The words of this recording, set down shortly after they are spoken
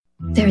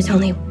There is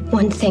only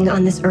one thing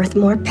on this earth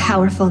more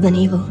powerful than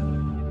evil,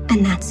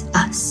 and that's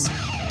us.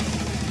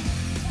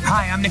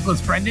 Hi, I'm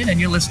Nicholas Brendan, and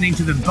you're listening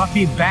to the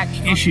Buffy Back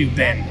Issue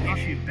Bin.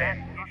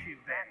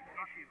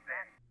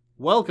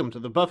 Welcome to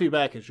the Buffy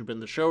Back Issue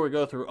Bin, the show where we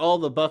go through all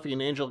the Buffy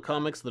and Angel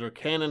comics that are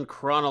canon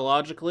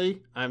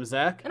chronologically. I'm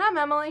Zach. And I'm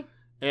Emily.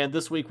 And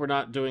this week we're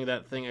not doing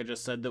that thing I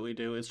just said that we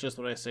do. It's just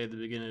what I say at the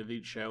beginning of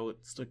each show.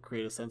 It's to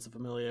create a sense of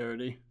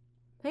familiarity.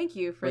 Thank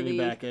you for Bring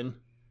you back in.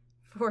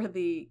 For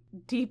the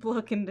deep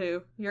look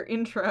into your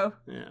intro.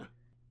 Yeah.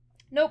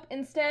 Nope,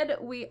 instead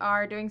we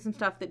are doing some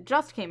stuff that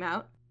just came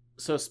out.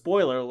 So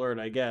spoiler alert,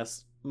 I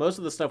guess. Most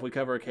of the stuff we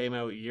cover came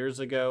out years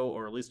ago,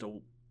 or at least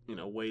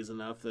ways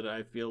enough that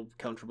I feel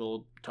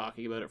comfortable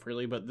talking about it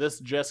freely. But this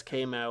just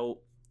came out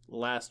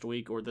last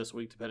week or this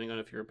week, depending on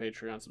if you're a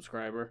Patreon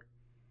subscriber.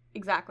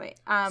 Exactly.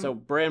 So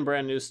brand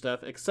new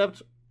stuff,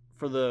 except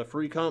for the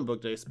free comic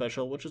book day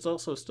special, which is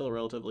also still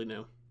relatively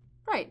new.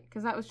 Right,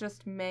 because that was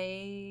just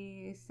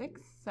May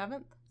 6th,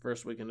 7th?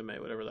 First weekend of May,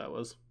 whatever that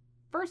was.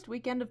 First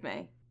weekend of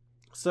May.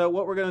 So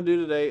what we're going to do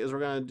today is we're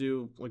going to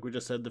do, like we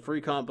just said, the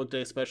free comic book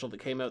day special that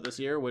came out this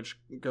year, which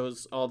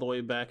goes all the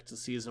way back to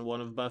season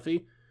 1 of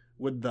Buffy,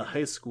 with the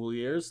high school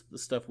years, the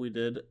stuff we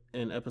did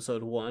in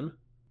episode 1.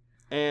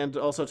 And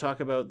also talk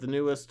about the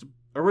newest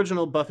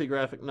original Buffy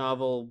graphic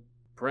novel,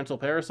 Parental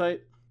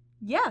Parasite.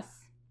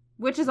 Yes,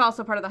 which is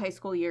also part of the high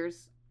school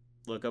years.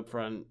 Look, up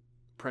front,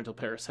 Parental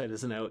Parasite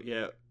isn't out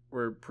yet.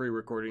 We're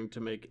pre-recording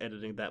to make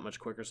editing that much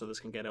quicker so this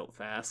can get out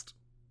fast.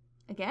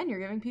 Again, you're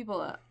giving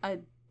people a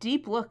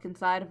deep look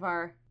inside of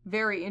our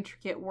very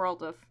intricate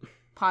world of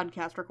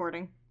podcast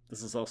recording.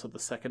 This is also the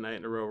second night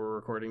in a row we're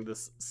recording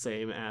this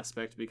same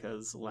aspect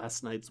because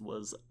last night's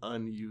was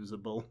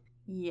unusable.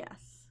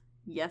 Yes.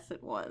 Yes,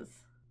 it was.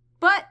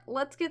 But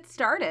let's get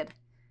started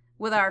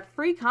with our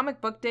free comic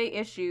book day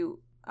issue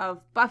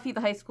of Buffy the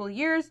High School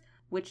Years,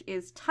 which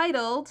is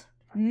titled,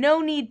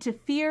 No Need to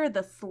Fear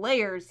the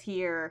Slayers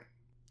Here.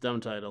 Dumb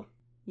title.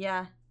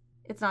 Yeah,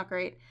 it's not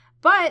great.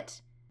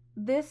 But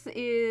this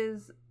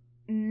is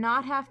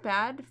not half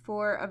bad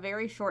for a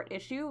very short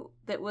issue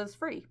that was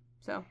free.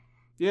 So,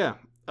 yeah.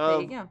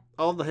 There you go.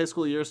 All of the high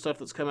school year stuff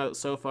that's come out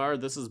so far,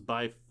 this is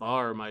by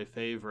far my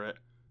favorite.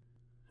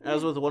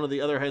 As with one of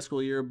the other high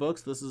school year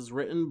books, this is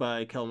written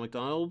by Kel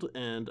McDonald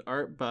and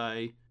art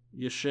by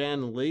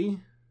Yishan Lee.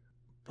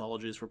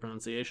 Apologies for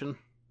pronunciation.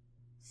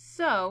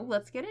 So,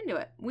 let's get into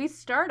it. We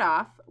start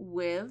off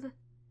with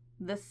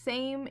the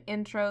same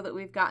intro that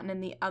we've gotten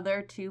in the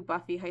other two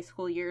Buffy high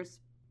school years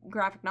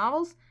graphic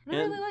novels, and I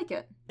really like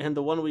it. And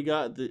the one we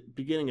got at the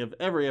beginning of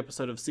every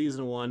episode of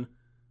season 1,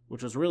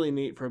 which was really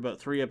neat for about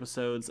 3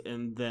 episodes,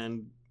 and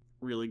then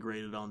really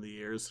graded on the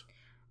years.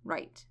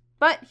 Right.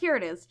 But here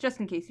it is, just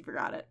in case you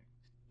forgot it.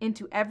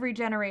 Into every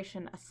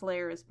generation a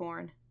Slayer is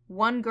born.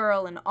 One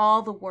girl in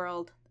all the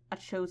world, a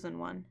chosen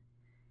one.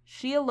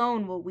 She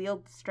alone will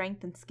wield the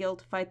strength and skill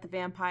to fight the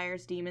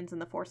vampires, demons,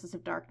 and the forces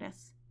of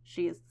darkness.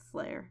 She is the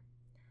Slayer.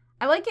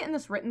 I like it in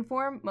this written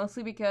form,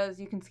 mostly because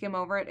you can skim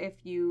over it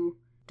if you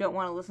don't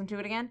want to listen to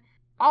it again.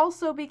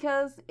 Also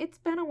because it's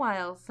been a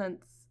while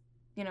since,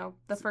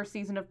 the first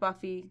season of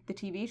Buffy, the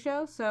TV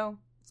show, so...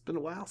 It's been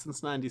a while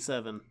since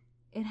 97.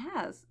 It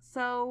has.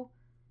 So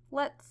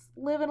let's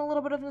live in a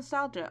little bit of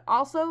nostalgia.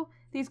 Also,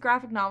 these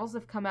graphic novels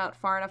have come out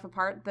far enough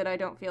apart that I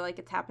don't feel like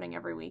it's happening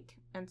every week.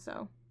 And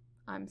so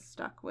I'm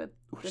stuck with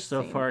this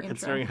so same far, intro.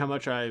 considering how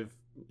much I've,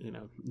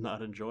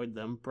 not enjoyed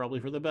them,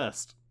 probably for the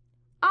best.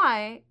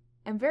 I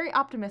am very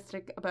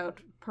optimistic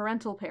about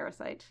Parental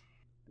Parasite.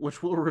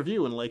 Which we'll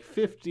review in like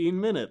 15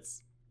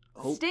 minutes.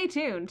 Stay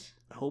tuned.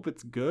 Hope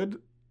it's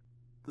good.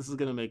 This is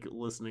going to make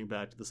listening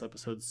back to this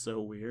episode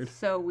so weird.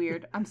 So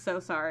weird. I'm so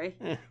sorry.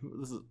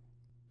 This is a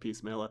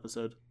piecemeal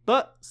episode.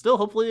 But still,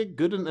 hopefully a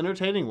good and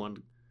entertaining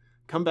one.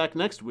 Come back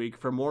next week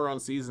for more on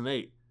Season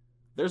 8.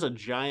 There's a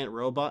giant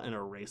robot and a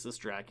racist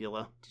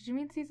Dracula. Did you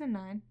mean Season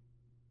 9?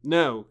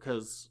 No,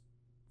 because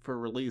for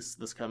release,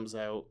 this comes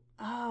out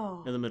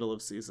Oh. in the middle of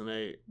Season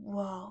 8.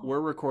 Whoa. We're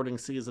recording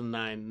Season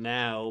 9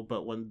 now,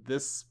 but when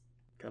this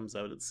comes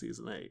out, it's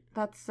Season 8.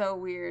 That's so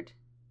weird.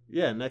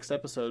 Yeah, next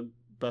episode,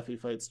 Buffy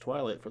fights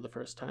Twilight for the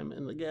first time,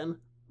 and again,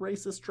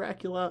 racist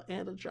Dracula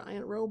and a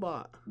giant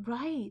robot.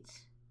 Right.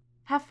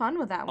 Have fun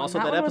with that one. Also,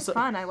 that that one episode-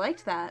 was fun. I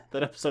liked that.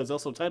 That episode's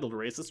also titled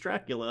Racist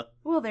Dracula.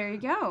 Well, there you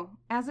go.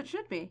 As it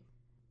should be.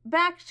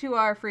 Back to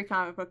our free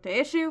comic book day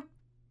issue.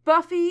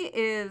 Buffy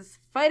is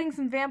fighting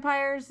some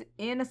vampires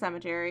in a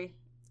cemetery.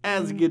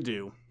 As you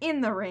do.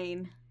 In the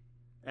rain.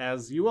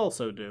 As you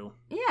also do.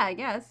 Yeah, I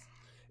guess.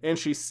 And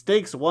she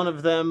stakes one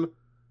of them.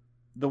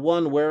 The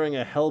one wearing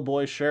a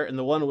Hellboy shirt and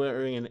the one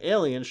wearing an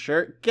alien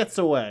shirt gets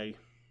away.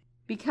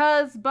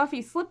 Because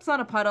Buffy slips on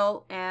a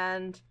puddle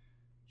and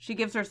she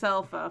gives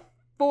herself a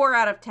 4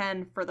 out of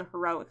 10 for the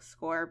heroic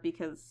score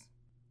because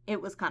it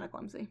was kind of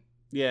clumsy.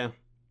 Yeah.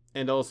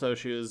 And also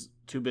she was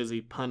too busy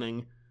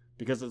punning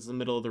because it's the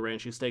middle of the rain.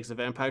 She stakes a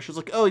vampire. She's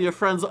like, oh, your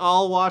friend's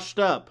all washed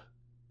up.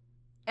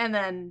 And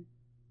then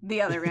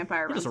the other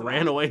vampire He runs just away.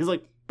 ran away. He's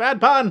like, bad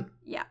pun.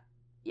 Yeah.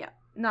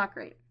 Not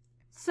great.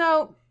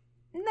 So,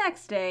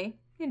 next day,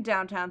 in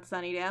downtown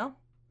Sunnydale.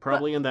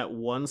 Probably in that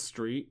one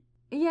street.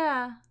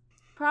 Yeah,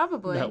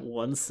 probably. That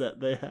one set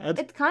they had.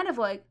 It's kind of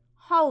like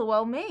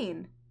Hollowell,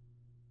 Maine.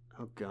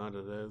 Oh god,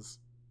 it is.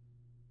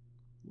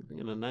 Living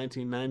in a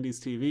 1990s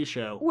TV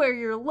show. Where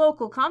your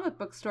local comic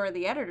book store,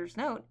 The Editor's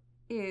Note,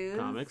 is...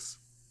 Comics.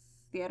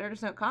 The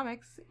Editor's Note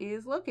Comics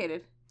is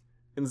located.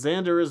 And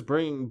Xander is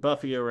bringing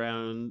Buffy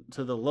around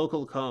to the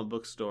local comic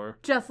book store.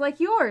 Just like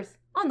yours.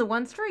 On the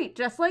one street,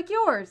 just like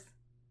yours.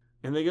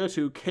 And they go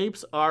to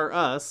Capes R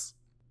Us.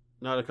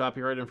 Not a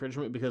copyright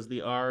infringement because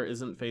the R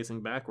isn't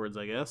facing backwards,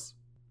 I guess.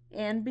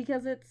 And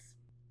because it's,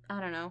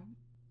 I don't know,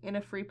 in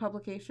a free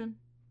publication.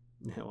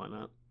 Yeah, why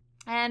not?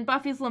 And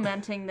Buffy's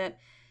lamenting that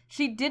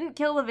she didn't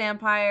kill the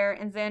vampire,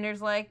 and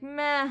Xander's like,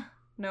 meh,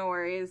 no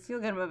worries,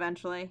 you'll get him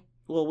eventually.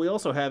 Well, we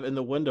also have in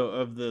the window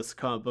of this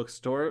comic book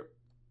store,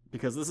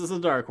 because this is a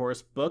Dark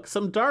Horse book,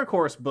 some Dark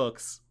Horse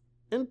books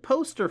in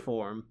poster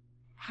form.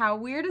 How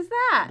weird is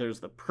that? There's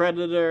the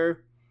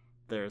Predator,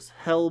 there's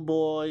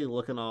Hellboy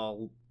looking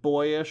all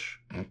boyish,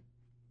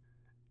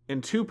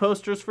 and 2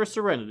 posters for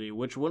Serenity,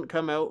 which wouldn't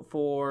come out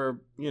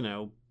for,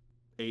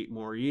 8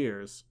 more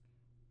years.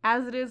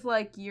 As it is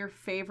like your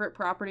favorite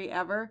property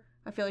ever,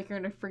 I feel like you're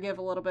going to forgive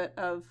a little bit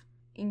of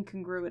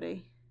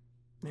incongruity.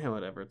 Yeah,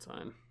 whatever, it's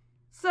fine.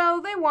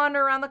 So they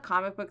wander around the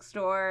comic book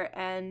store,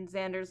 and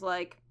Xander's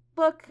like,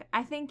 look,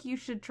 I think you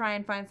should try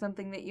and find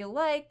something that you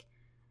like.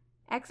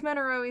 X-Men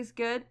are always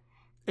good.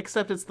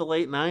 Except it's the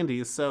late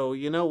 90s, so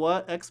you know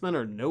what? X-Men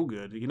are no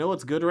good. You know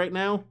what's good right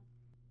now?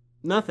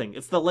 Nothing.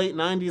 It's the late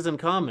 90s in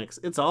comics.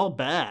 It's all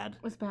bad.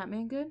 Was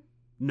Batman good?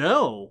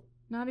 No.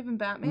 Not even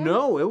Batman?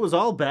 No, it was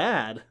all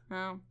bad.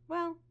 Oh,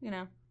 well,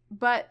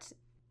 But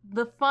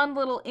the fun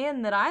little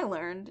in that I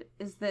learned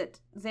is that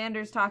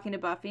Xander's talking to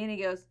Buffy, and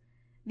he goes,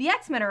 the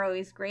X-Men are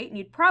always great, and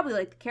you'd probably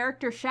like the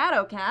character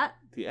Shadowcat.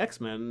 The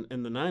X-Men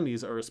in the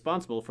 90s are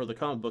responsible for the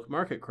comic book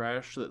market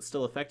crash that's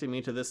still affecting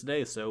me to this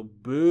day, so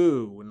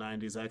boo,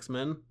 90s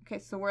X-Men. Okay,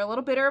 so we're a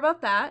little bitter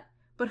about that.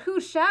 But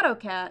who's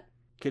Shadowcat?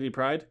 Kitty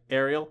Pryde,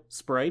 Ariel,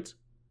 Sprite,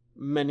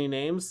 many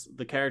names,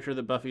 the character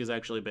that Buffy is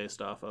actually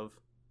based off of.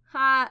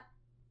 Ha!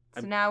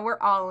 So now we're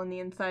all in the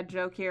inside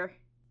joke here.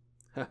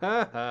 Ha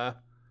ha ha.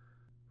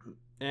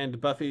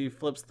 And Buffy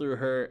flips through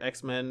her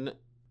X-Men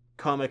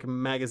comic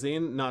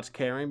magazine, not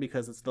caring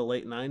because it's the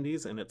late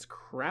 90s and it's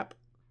crap.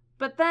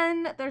 But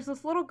then there's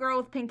this little girl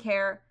with pink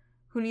hair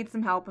who needs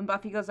some help, and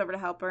Buffy goes over to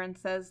help her and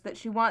says that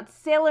she wants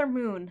Sailor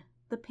Moon,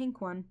 the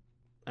pink one.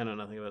 I know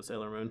nothing about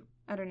Sailor Moon.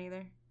 I don't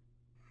either.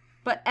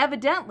 But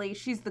evidently,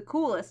 she's the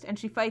coolest, and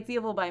she fights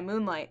evil by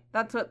moonlight.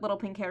 That's what little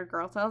pink-haired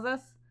girl tells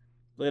us.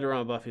 Later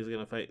on, Buffy's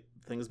gonna fight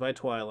things by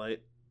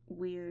twilight.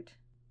 Weird.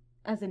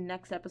 As in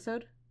next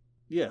episode?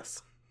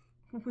 Yes.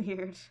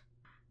 Weird.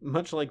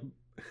 Much like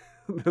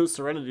those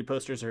Serenity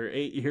posters are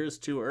 8 years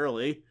too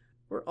early,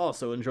 we're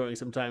also enjoying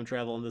some time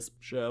travel in this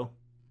show.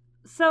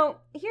 So,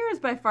 here is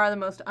by far the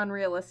most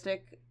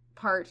unrealistic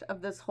part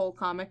of this whole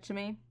comic to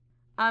me.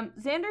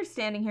 Xander's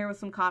standing here with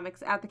some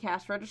comics at the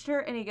cash register,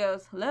 and he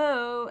goes,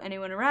 hello,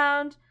 anyone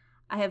around?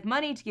 I have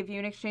money to give you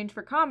in exchange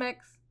for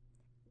comics.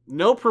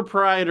 No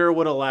proprietor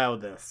would allow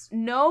this.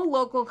 No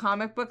local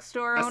comic book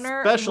store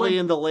owner. Especially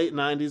in the late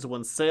 90s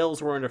when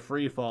sales were in a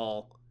free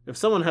fall. If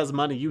someone has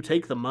money, you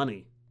take the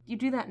money. You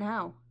do that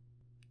now.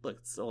 Look,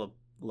 it's still a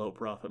low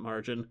profit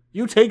margin.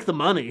 You take the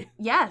money.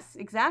 Yes,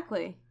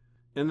 exactly.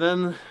 And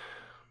then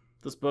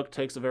this book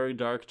takes a very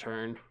dark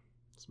turn.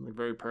 Something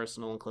very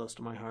personal and close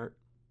to my heart.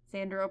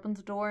 Xander opens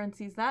the door and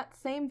sees that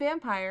same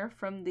vampire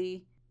from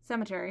the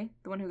cemetery,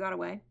 the one who got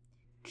away,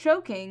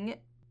 choking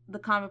the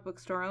comic book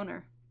store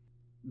owner.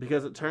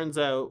 Because it turns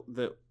out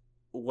that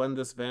when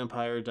this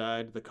vampire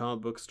died, the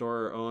comic book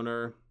store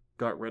owner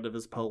got rid of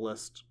his pull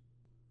list.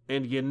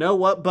 And you know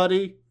what,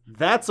 buddy?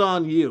 That's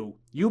on you.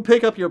 You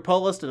pick up your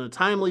pull list in a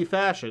timely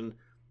fashion.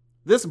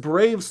 This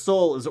brave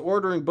soul is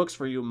ordering books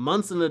for you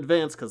months in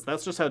advance because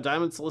that's just how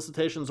diamond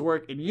solicitations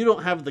work, and you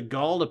don't have the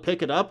gall to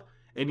pick it up,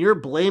 and you're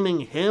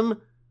blaming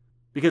him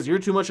because you're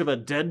too much of a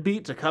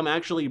deadbeat to come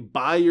actually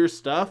buy your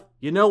stuff?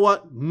 You know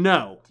what?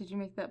 No. Did you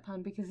make that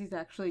pun because he's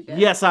actually dead?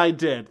 Yes, I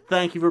did.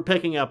 Thank you for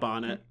picking up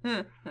on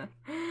it.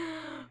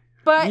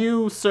 But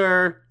you,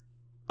 sir,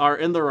 are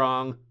in the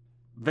wrong.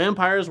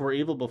 Vampires were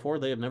evil before.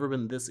 They have never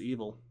been this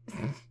evil.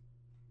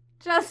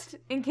 Just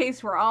in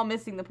case we're all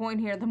missing the point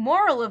here, the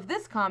moral of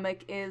this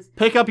comic is...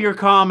 pick up your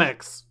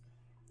comics!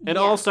 And Yes.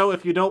 also,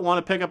 if you don't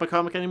want to pick up a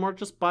comic anymore,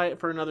 just buy it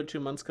for another 2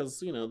 months because,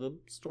 the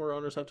store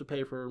owners have to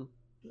pay for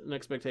an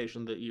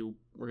expectation that you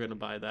were going to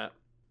buy that.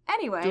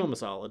 Anyway. Do them a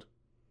solid.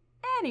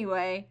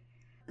 Anyway,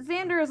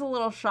 Xander is a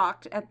little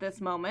shocked at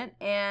this moment,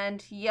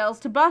 and he yells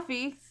to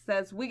Buffy,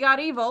 says, we got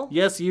evil.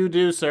 Yes, you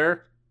do,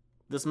 sir.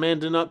 This man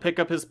did not pick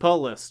up his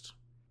pull list.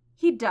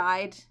 He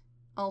died,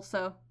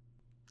 also.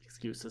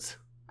 Excuses.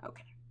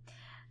 Okay.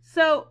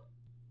 So,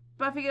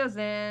 Buffy goes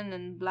in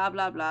and blah,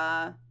 blah,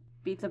 blah,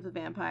 beats up the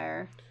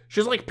vampire.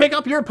 She's like, pick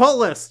up your pull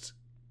list!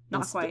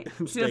 Not quite.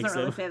 She doesn't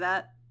really say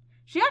that.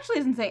 She actually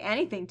doesn't say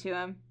anything to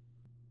him.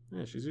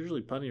 Yeah, she's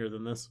usually punnier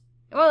than this.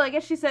 Well, I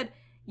guess she said,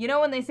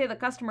 when they say the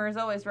customer is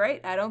always right,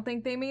 I don't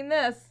think they mean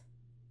this.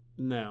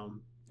 No.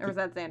 Or was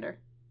that Xander?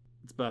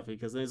 It's Buffy,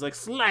 because then he's like,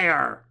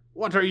 Slayer!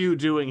 What are you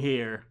doing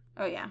here?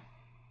 Oh, yeah.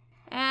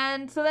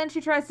 And so then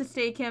she tries to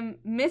stake him,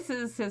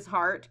 misses his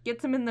heart,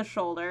 gets him in the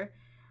shoulder,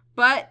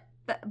 but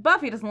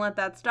Buffy doesn't let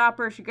that stop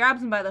her. She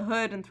grabs him by the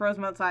hood and throws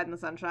him outside in the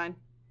sunshine.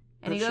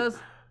 And he goes,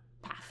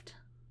 paffed.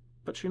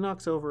 But she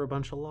knocks over a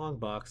bunch of long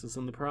boxes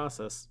in the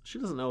process. She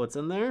doesn't know what's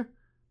in there.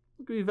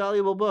 It could be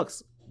valuable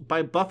books.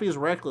 By Buffy's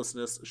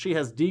recklessness, she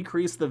has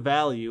decreased the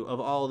value of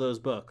all of those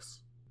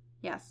books.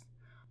 Yes.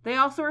 They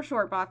also are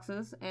short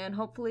boxes, and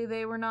hopefully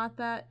they were not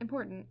that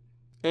important.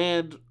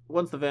 And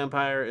once the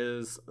vampire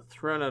is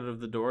thrown out of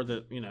the door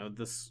that,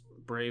 this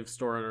brave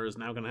store owner is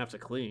now going to have to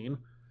clean,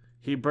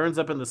 he burns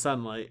up in the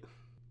sunlight.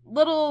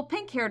 Little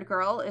pink-haired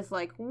girl is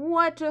like,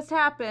 what just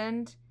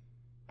happened?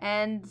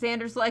 And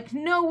Xander's like,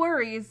 no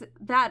worries,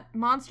 that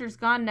monster's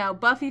gone now.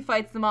 Buffy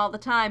fights them all the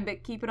time,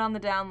 but keep it on the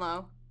down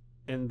low.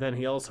 And then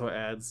he also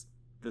adds,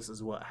 this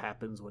is what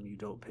happens when you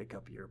don't pick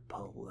up your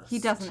pole. He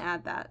doesn't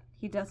add that.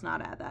 He does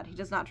not add that. He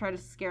does not try to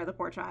scare the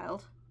poor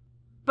child.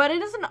 But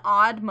it is an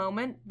odd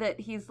moment that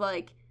he's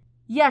like,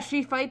 yeah,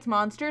 she fights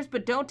monsters,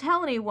 but don't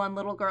tell anyone,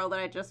 little girl that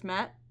I just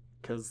met.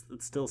 Because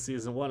it's still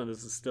season 1 and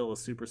this is still a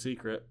super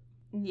secret.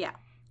 Yeah.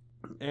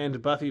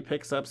 And Buffy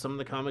picks up some of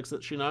the comics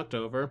that she knocked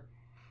over.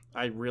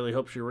 I really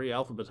hope she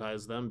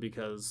re-alphabetized them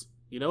because,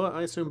 you know what?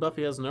 I assume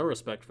Buffy has no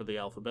respect for the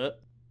alphabet.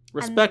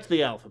 Respect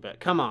the alphabet.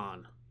 Come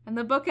on. And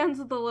the book ends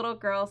with the little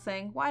girl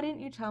saying, why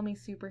didn't you tell me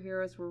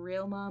superheroes were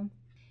real, Mom?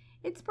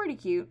 It's pretty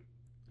cute.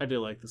 I do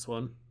like this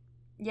one.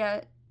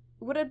 Yeah.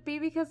 Would it be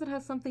because it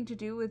has something to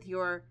do with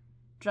your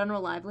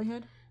general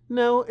livelihood?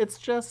 No, it's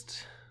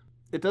just...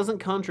 It doesn't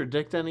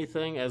contradict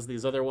anything as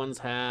these other ones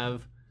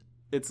have.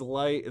 It's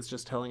light. It's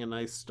just telling a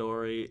nice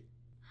story.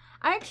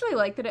 I actually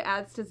like that it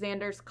adds to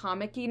Xander's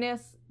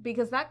comic-iness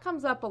because that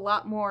comes up a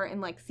lot more in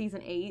like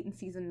season 8 and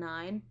season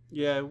 9.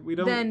 Yeah, we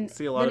don't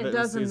see a lot of it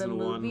in season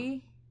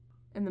 1.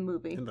 In the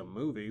movie. In the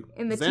movie?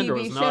 In the Xander TV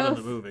was shows. not in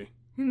the movie.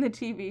 In the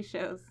TV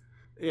shows.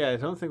 Yeah, I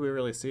don't think we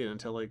really see it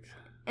until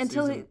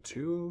season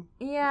 2?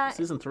 Yeah.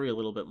 Season 3 a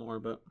little bit more,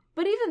 but...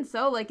 But even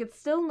so, it's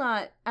still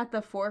not at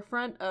the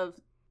forefront of...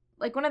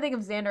 when I think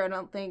of Xander, I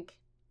don't think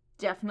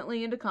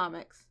definitely into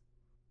comics.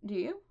 Do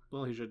you?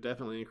 Well, he should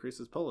definitely increase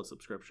his Pola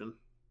subscription.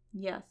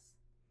 Yes.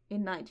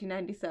 In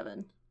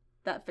 1997.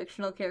 That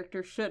fictional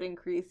character should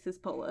increase his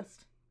pull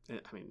list. I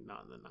mean,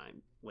 not in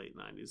the late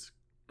 90s.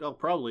 Well,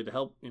 probably to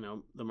help,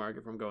 the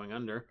market from going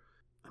under.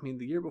 I mean,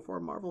 the year before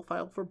Marvel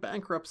filed for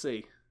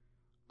bankruptcy.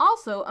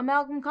 Also,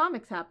 Amalgam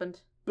Comics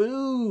happened.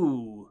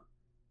 Boo!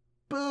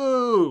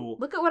 Boo!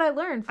 Look at what I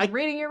learned from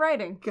reading your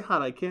writing.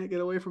 God, I can't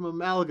get away from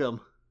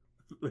Amalgam.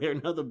 They are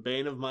now the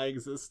bane of my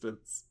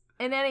existence.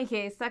 In any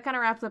case, that kind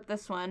of wraps up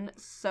this one,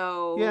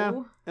 so...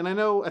 Yeah, and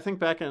I think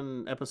back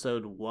in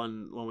episode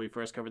 1, when we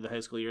first covered the high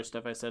school year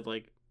stuff, I said,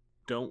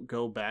 don't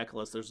go back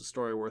unless there's a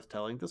story worth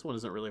telling. This one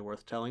isn't really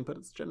worth telling, but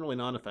it's generally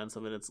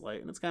non-offensive, and it's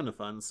light, and it's kind of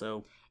fun,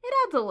 so... It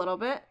adds a little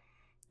bit.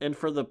 And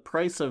for the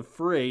price of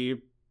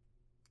free,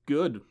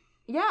 good.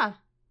 Yeah.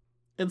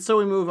 And so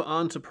we move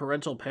on to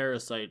Parental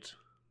Parasite,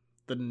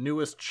 the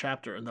newest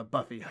chapter in the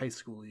Buffy high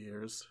school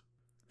years.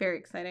 Very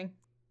exciting.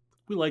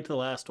 We liked the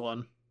last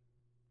one.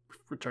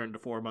 Return to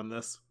form on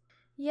this.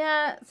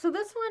 Yeah, so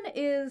this one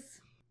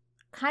is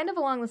kind of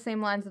along the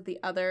same lines of the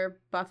other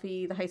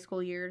Buffy the high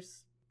school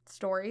years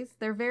stories.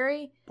 They're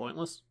very...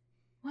 Pointless?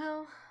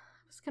 Well,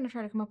 I was going to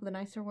try to come up with a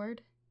nicer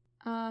word.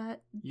 They're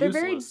Useless.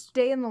 very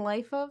day in the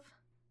life of.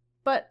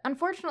 But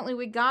unfortunately,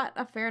 we got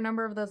a fair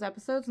number of those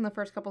episodes in the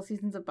first couple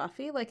seasons of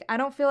Buffy. I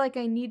don't feel like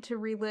I need to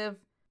relive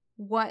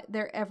what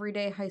their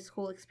everyday high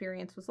school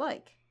experience was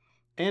like.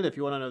 And if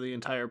you want to know the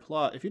entire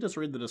plot, if you just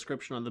read the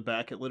description on the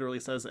back, it literally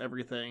says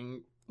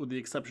everything, with the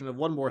exception of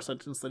one more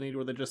sentence they need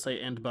where they just say,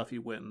 and Buffy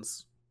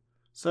wins.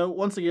 So,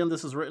 once again,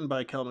 this is written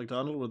by Kel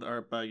McDonald with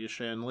art by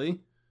Yashan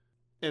Lee.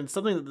 And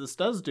something that this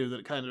does do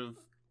that kind of,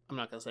 I'm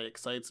not going to say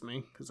excites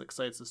me, because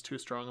excites is too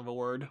strong of a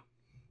word.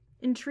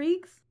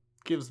 Intrigues?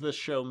 Gives this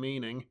show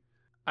meaning.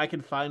 I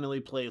can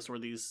finally place where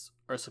these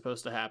are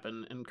supposed to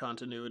happen in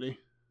continuity.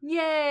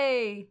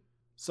 Yay!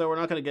 So we're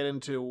not going to get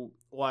into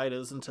why it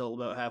is until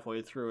about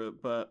halfway through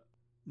it, but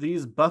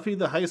these Buffy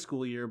the high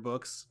school year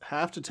books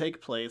have to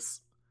take place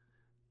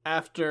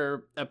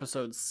after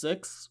episode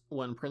 6,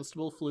 when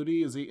Principal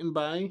Flutie is eaten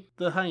by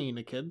the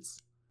hyena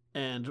kids,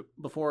 and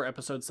before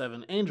episode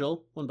 7,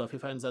 Angel, when Buffy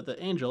finds out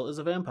that Angel is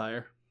a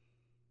vampire.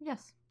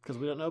 Yes. Because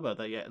we don't know about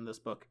that yet in this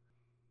book.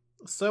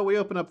 So we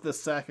open up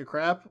this sack of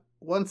crap,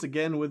 once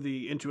again with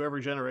the Into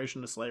Every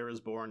Generation a Slayer is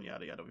Born,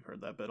 yada yada, we've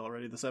heard that bit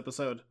already this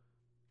episode.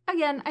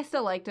 Again, I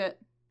still liked it.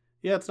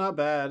 Yeah, it's not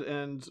bad,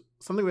 and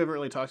something we haven't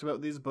really talked about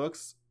with these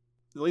books,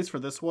 at least for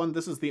this one,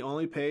 this is the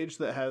only page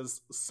that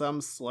has some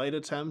slight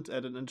attempt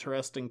at an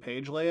interesting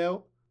page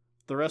layout.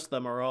 The rest of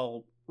them are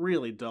all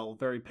really dull,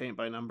 very paint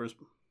by numbers.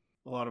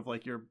 A lot of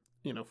your,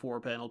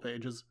 4-panel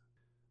pages.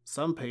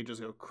 Some pages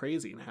go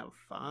crazy and have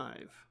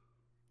 5.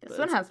 This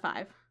one has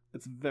 5.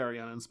 It's very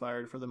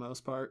uninspired for the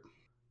most part.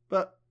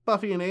 But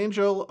Buffy and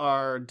Angel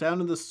are down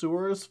in the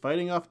sewers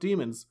fighting off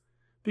demons.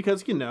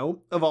 Because,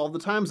 of all the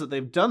times that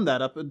they've done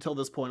that up until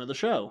this point of the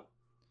show.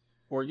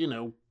 Or,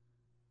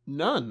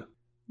 none.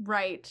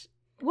 Right.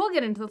 We'll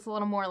get into this a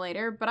little more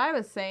later, but I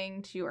was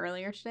saying to you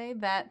earlier today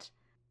that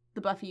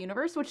the Buffy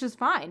universe, which is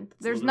fine.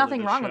 There's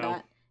nothing wrong with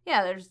that.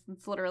 Yeah,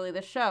 it's literally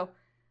this show.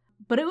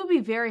 But it would be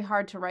very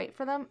hard to write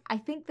for them. I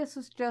think this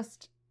was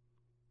just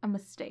a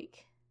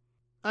mistake.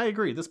 I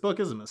agree. This book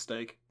is a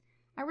mistake.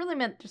 I really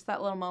meant just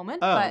that little moment,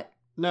 Oh, but...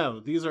 No,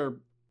 these are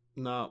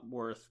not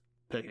worth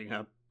picking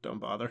up. Don't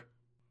bother.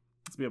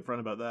 Let's be upfront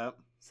about that.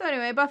 So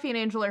anyway, Buffy and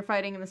Angel are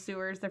fighting in the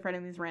sewers. They're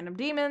fighting these random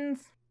demons.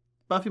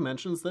 Buffy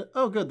mentions that,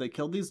 oh good, they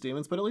killed these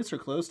demons, but at least her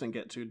clothes didn't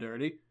get too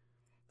dirty.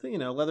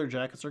 That, leather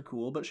jackets are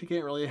cool, but she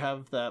can't really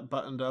have that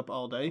buttoned up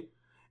all day.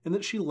 And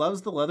that she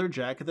loves the leather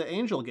jacket that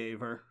Angel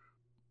gave her.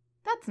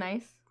 That's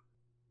nice.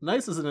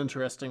 Nice is an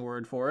interesting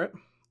word for it.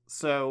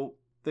 So,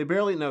 they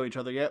barely know each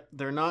other yet.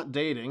 They're not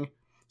dating.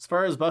 As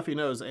far as Buffy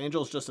knows,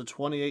 Angel's just a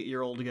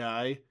 28-year-old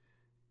guy,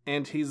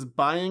 and he's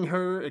buying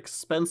her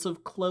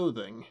expensive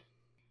clothing.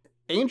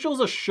 Angel's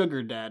a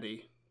sugar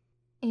daddy.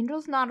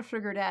 Angel's not a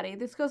sugar daddy.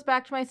 This goes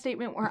back to my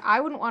statement where I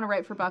wouldn't want to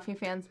write for Buffy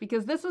fans,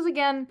 because this was,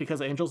 again...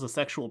 Because Angel's a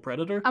sexual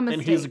predator? A mistake.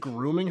 And he's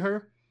grooming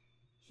her?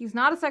 He's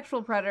not a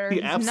sexual predator. He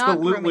He's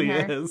absolutely not grooming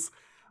her. is.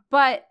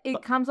 But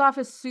it comes off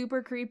as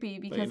super creepy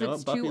because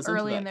it's too Buffy's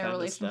early into in that their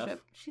kind of stuff.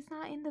 relationship. She's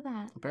not into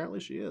that. Apparently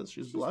she is.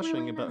 She's She's blushing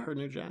really about not. her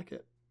new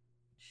jacket.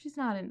 She's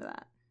not into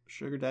that.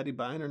 Sugar daddy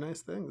buying her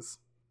nice things.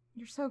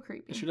 You're so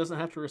creepy. She doesn't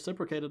have to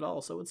reciprocate at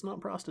all, so it's not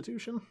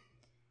prostitution.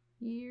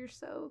 You're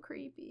so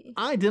creepy.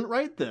 I didn't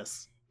write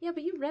this. Yeah,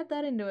 but you read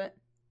that into it.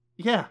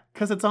 Yeah,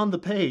 because it's on the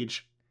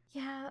page.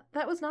 Yeah,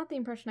 that was not the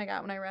impression I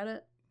got when I read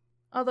it.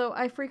 Although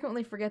I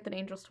frequently forget that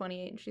Angel's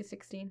 28 and she's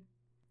 16.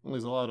 Well,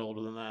 he's a lot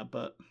older than that,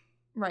 but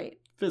Right.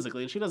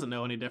 physically, she doesn't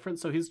know any different,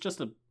 so he's just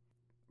a...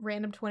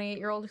 Random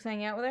 28-year-old who's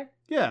hanging out with her?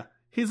 Yeah,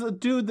 he's a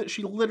dude that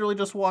she literally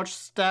just watched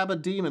stab a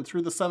demon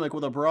through the stomach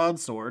with a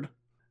broadsword.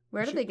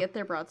 Where did they get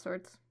their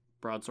broadswords?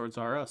 Broadswords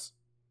are us.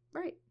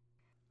 Right.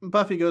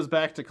 Buffy goes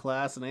back to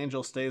class, and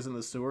Angel stays in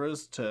the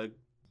sewers to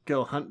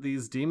go hunt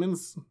these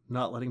demons,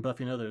 not letting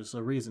Buffy know there's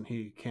a reason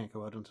he can't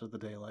go out into the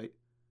daylight.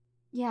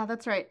 Yeah,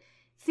 that's right.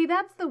 See,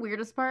 that's the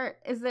weirdest part,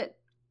 is that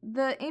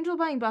the Angel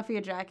buying Buffy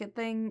a jacket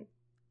thing,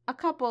 a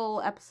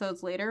couple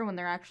episodes later, when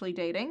they're actually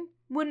dating,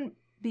 wouldn't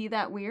be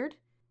that weird.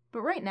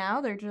 But right now,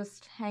 they're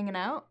just hanging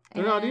out.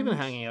 They're not even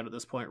hanging out at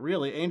this point,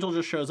 really. Angel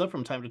just shows up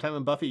from time to time,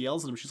 and Buffy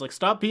yells at him. She's like,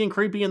 stop being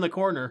creepy in the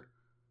corner.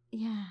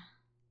 Yeah.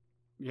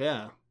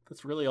 Yeah,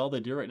 that's really all they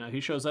do right now.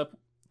 He shows up,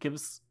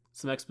 gives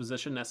some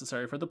exposition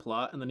necessary for the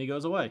plot, and then he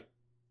goes away.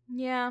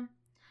 Yeah.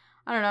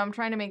 I don't know, I'm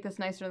trying to make this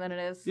nicer than it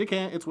is. You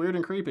can't, it's weird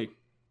and creepy.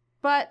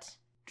 But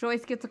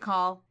Joyce gets a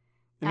call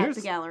And at the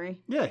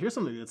gallery. Yeah, here's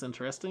something that's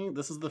interesting.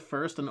 This is the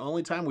first and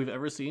only time we've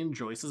ever seen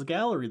Joyce's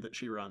gallery that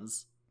she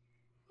runs.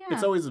 Yeah.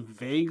 It's always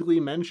vaguely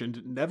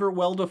mentioned, never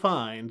well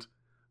defined,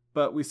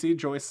 but we see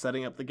Joyce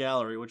setting up the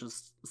gallery, which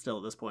is still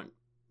at this point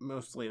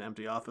mostly an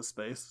empty office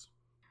space.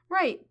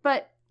 Right,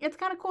 but it's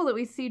kind of cool that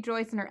we see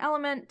Joyce in her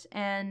element,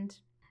 and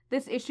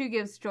this issue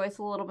gives Joyce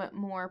a little bit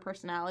more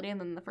personality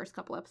than the first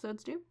couple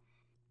episodes do.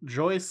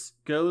 Joyce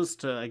goes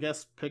to, I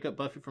guess, pick up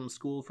Buffy from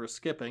school for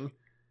skipping.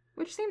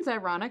 Which seems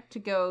ironic, to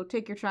go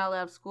take your child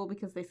out of school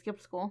because they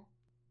skipped school.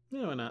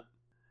 Yeah, why not?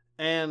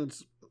 And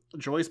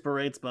Joyce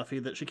berates Buffy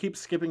that she keeps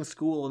skipping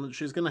school and that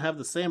she's going to have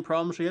the same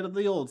problem she had at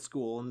the old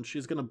school, and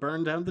she's going to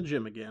burn down the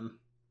gym again.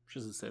 She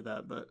doesn't say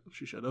that, but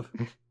she should have.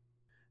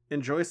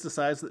 And Joyce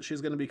decides that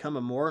she's going to become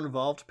a more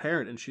involved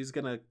parent, and she's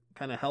going to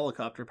kind of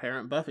helicopter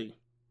parent Buffy.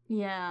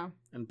 Yeah.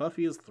 And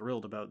Buffy is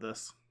thrilled about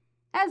this.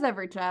 As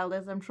every child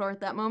is, I'm sure, at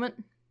that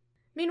moment.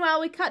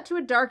 Meanwhile, we cut to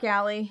a dark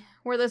alley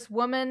where this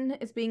woman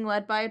is being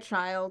led by a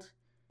child,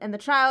 and the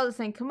child is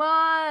saying, come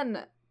on,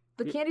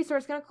 the candy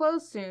store's going to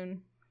close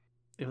soon.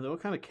 Yeah,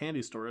 what kind of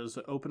candy store is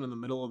open in the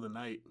middle of the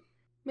night?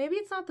 Maybe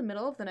it's not the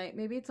middle of the night.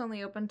 Maybe it's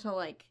only open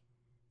till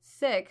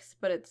 6,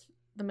 but it's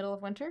the middle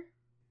of winter.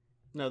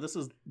 No, this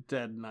is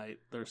dead night.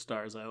 There's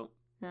stars out.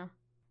 Yeah.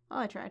 Oh,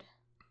 I tried.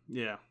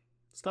 Yeah.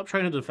 Stop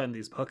trying to defend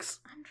these books.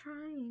 I'm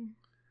trying.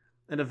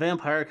 And a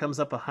vampire comes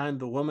up behind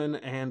the woman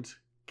and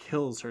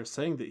kills her,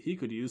 saying that he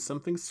could use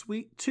something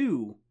sweet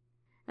too.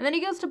 And then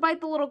he goes to bite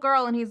the little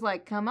girl, and he's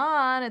like, come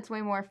on, it's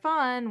way more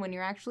fun when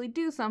you actually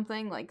do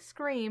something, like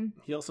scream.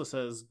 He also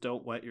says,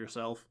 don't wet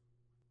yourself.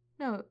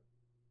 No,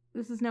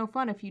 this is no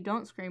fun if you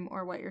don't scream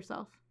or wet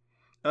yourself.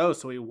 Oh,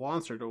 so he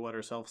wants her to wet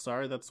herself.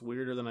 Sorry, that's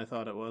weirder than I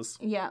thought it was.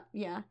 Yeah.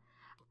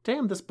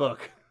 Damn this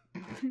book.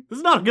 This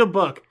is not a good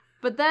book.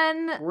 But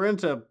then We're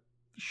into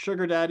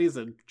sugar daddies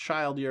and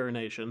child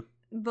urination.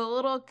 the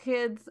little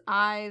kid's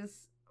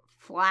eyes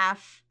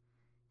flash,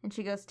 and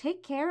she goes,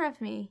 take care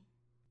of me.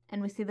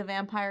 And we see the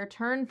vampire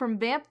turn from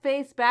vamp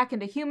face back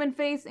into human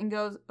face and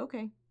goes,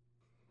 okay.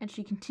 And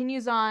she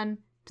continues on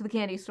to the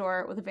candy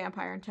store with a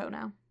vampire in tow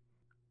now.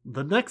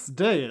 The next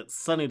day at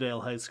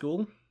Sunnydale High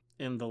School,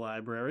 in the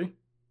library.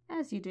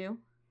 As you do.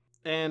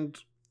 And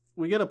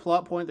we get a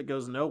plot point that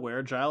goes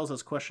nowhere. Giles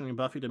is questioning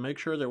Buffy to make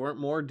sure there weren't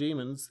more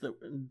demons.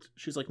 And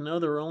she's like, no,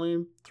 there were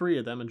only 3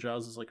 of them. And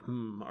Giles is like,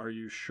 are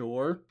you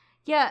sure?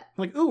 Yeah, I'm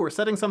like, ooh, we're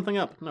setting something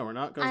up. No, we're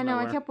not. Goes I know.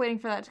 nowhere. I kept waiting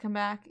for that to come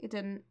back. It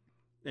didn't.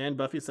 And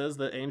Buffy says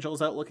that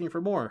Angel's out looking for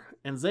more.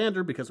 And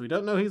Xander, because we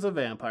don't know he's a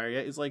vampire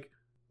yet, he's like,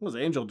 what's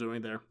Angel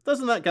doing there?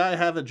 Doesn't that guy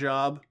have a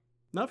job?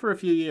 Not for a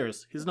few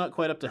years. He's not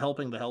quite up to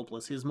helping the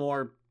helpless. He's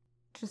more...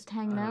 Just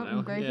hanging I don't out know.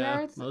 in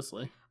graveyards? Yeah,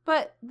 mostly.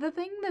 But the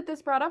thing that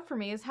this brought up for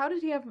me is how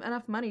did he have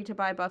enough money to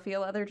buy Buffy a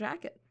leather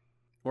jacket?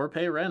 Or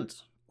pay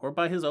rent. Or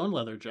buy his own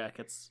leather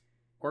jackets.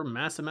 Or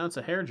mass amounts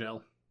of hair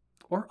gel.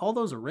 Or all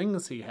those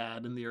rings he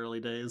had in the early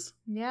days.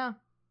 Yeah.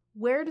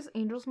 Where does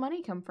Angel's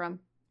money come from?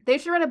 They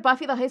should write a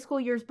Buffy the High School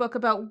Years book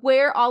about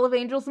where all of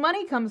Angel's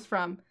money comes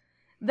from.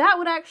 That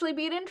would actually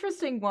be an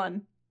interesting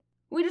one.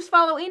 We just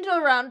follow Angel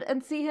around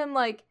and see him,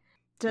 like,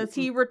 does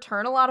he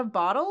return a lot of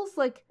bottles?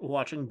 Like,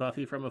 Watching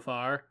Buffy from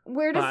afar.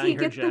 where does he buying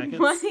her get the jackets.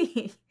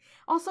 money?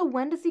 Also,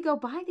 when does he go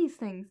buy these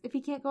things if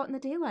he can't go out in the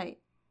daylight?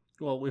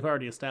 Well, we've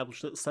already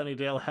established that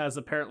Sunnydale has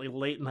apparently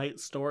late night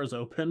stores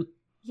open.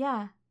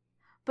 Yeah.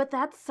 But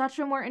that's such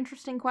a more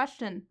interesting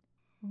question.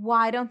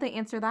 Why don't they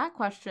answer that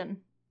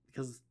question?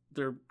 Because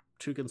they're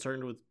too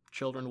concerned with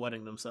children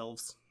wetting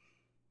themselves.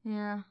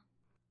 Yeah.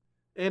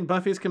 And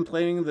Buffy's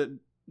complaining that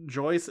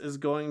Joyce is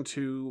going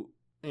to,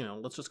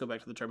 let's just go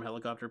back to the term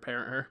helicopter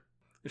parent her.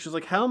 And she's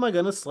like, how am I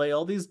going to slay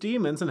all these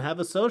demons and have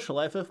a social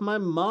life if my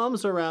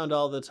mom's around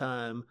all the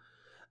time?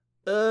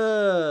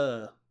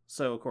 So,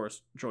 of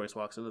course, Joyce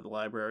walks into the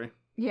library.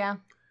 Yeah.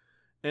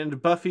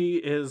 And Buffy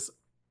is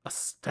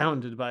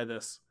astounded by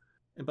this.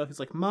 And Buffy's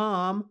like,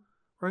 Mom,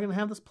 we're going to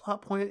have this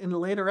plot point in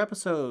later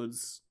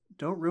episodes.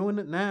 Don't ruin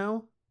it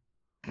now.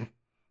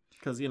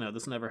 Because,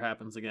 this never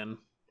happens again.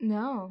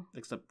 No.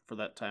 Except for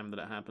that time that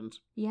it happened.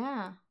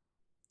 Yeah.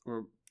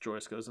 Where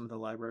Joyce goes into the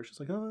library. She's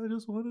like, oh, I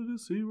just wanted to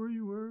see where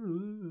you were.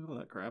 All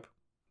that crap.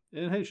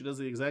 And hey, she does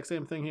the exact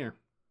same thing here.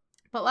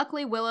 But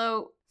luckily,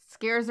 Willow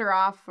scares her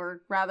off,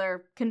 or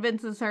rather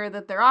convinces her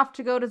that they're off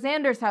to go to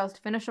Xander's house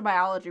to finish a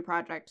biology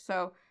project.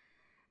 So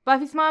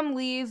Buffy's mom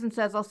leaves and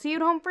says, I'll see you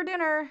at home for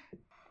dinner.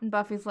 And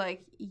Buffy's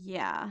like,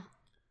 yeah,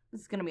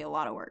 this is going to be a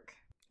lot of work.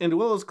 And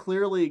Willow's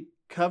clearly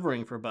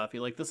covering for Buffy.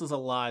 Like, this is a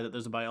lie that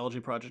there's a biology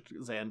project at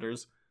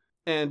Xander's.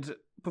 And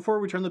before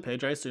we turn the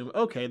page, I assume,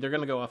 okay, they're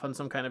going to go off on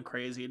some kind of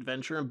crazy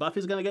adventure, and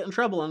Buffy's going to get in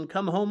trouble and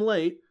come home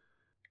late.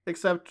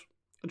 Except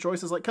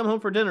Joyce is like, come home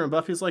for dinner, and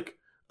Buffy's like,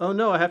 oh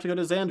no, I have to go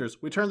to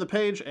Xander's. We turn the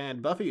page,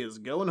 and Buffy is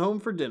going home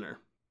for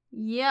dinner.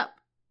 Yep.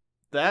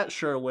 That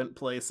sure went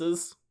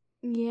places.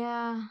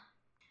 Yeah.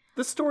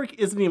 This story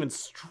isn't even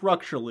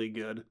structurally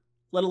good,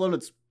 let alone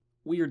its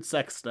weird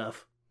sex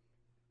stuff.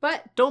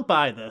 But Don't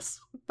buy this.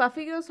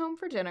 Buffy goes home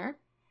for dinner.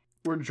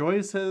 Where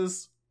Joyce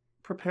has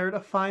prepared a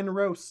fine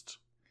roast.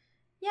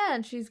 Yeah,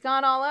 and she's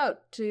gone all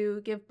out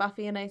to give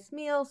Buffy a nice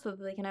meal so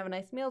that they can have a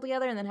nice meal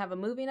together and then have a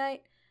movie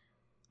night.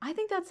 I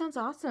think that sounds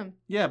awesome.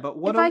 Yeah, but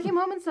what if I came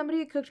home and somebody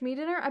had cooked me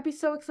dinner, I'd be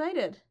so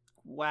excited.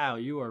 Wow,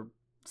 you are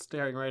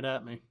staring right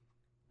at me.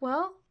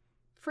 Well,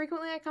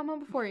 frequently I come home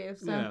before you,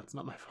 so Yeah, it's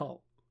not my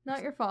fault.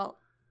 not your fault.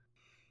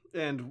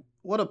 And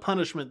what a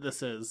punishment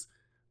this is.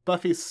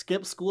 Buffy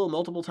skips school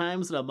multiple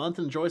times in a month,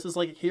 and Joyce is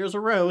like, here's a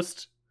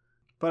roast.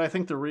 But I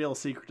think the real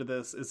secret to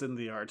this is in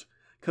the art,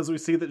 because we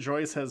see that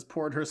Joyce has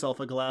poured herself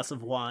a glass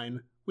of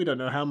wine. We don't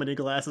know how many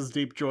glasses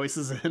deep Joyce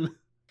is in.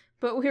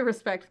 But we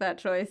respect that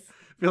choice.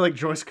 I feel like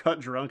Joyce got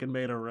drunk and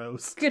made a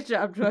roast. Good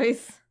job,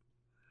 Joyce.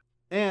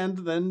 And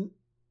then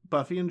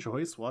Buffy and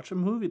Joyce watch a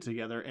movie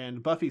together,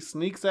 and Buffy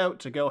sneaks out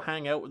to go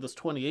hang out with this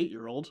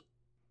 28-year-old.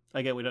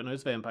 Again, we don't know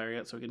he's a vampire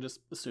yet, so we can just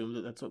assume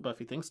that that's what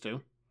Buffy thinks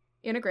too.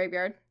 In a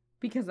graveyard,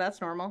 because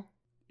that's normal.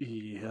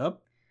 Yep.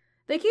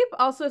 They keep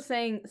also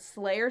saying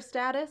Slayer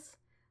status,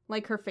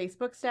 like her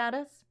Facebook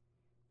status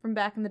from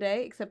back in the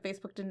day, except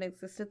Facebook didn't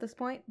exist at this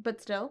point, but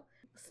still.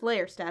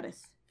 Slayer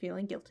status,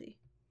 feeling guilty.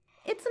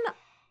 It's an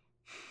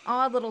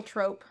odd little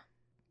trope.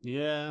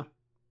 Yeah.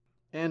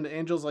 And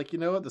Angel's like, you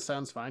know what, this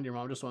sounds fine. Your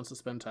mom just wants to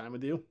spend time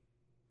with you.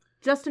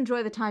 Just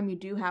enjoy the time you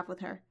do have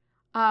with her.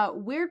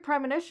 Weird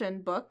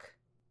Premonition book.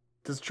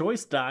 Does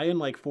Joyce die in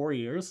like 4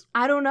 years?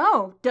 I don't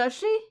know. Does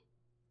she?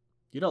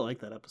 You don't like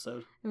that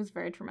episode. It was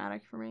very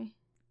traumatic for me.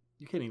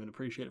 You can't even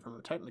appreciate it from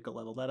a technical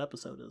level. That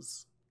episode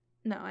is...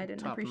 No, I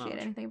didn't Top appreciate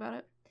notch. anything about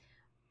it.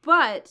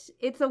 But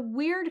it's a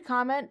weird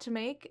comment to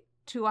make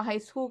to a high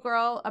school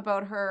girl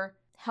about her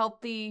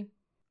healthy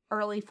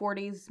early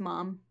 40s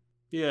mom.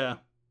 Yeah.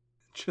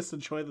 Just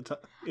enjoy the time.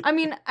 I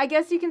mean, I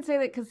guess you can say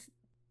that because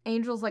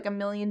Angel's like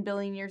 1,000,000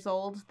 billion years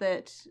old,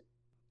 that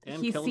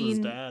And he's killed seen... his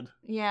dad.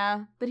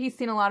 Yeah, that he's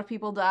seen a lot of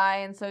people die,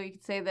 and so you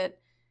could say that...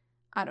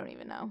 I don't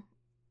even know.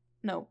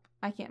 Nope,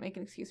 I can't make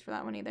an excuse for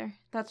that one either.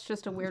 That's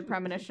just a weird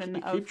premonition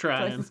Keep of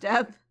trying. Joyce's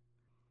death.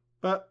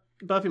 But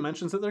Buffy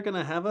mentions that they're going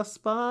to have a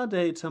spa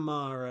day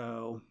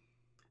tomorrow.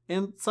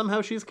 And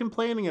somehow she's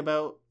complaining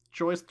about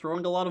Joyce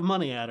throwing a lot of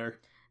money at her.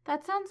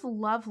 That sounds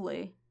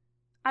lovely.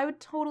 I would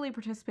totally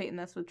participate in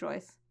this with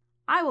Joyce.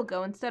 I will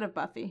go instead of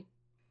Buffy.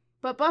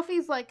 But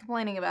Buffy's like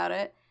complaining about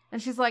it,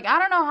 and she's like, I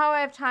don't know how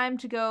I have time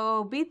to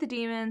go beat the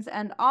demons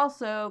and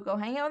also go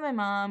hang out with my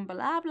mom,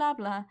 blah, blah,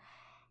 blah.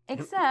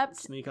 Except,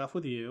 Sneak off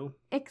with you.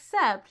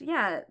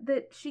 yeah,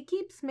 that she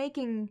keeps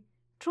making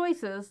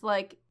choices,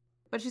 like,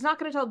 but she's not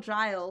going to tell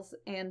Giles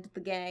and the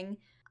gang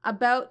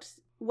about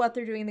what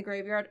they're doing in the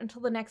graveyard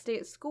until the next day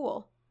at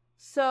school.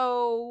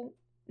 So,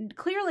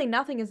 clearly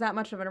nothing is that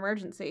much of an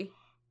emergency.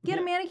 Get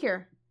a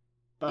manicure.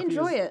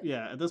 Enjoy it.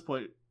 Yeah, at this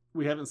point,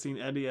 we haven't seen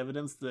any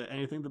evidence that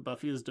anything that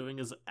Buffy is doing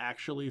is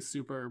actually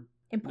super...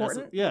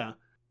 Important? Yeah.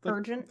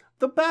 Urgent?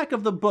 The back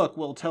of the book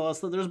will tell us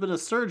that there's been a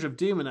surge of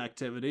demon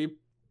activity.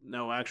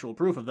 No actual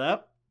proof of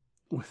that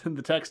within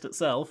the text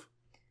itself.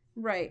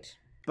 Right.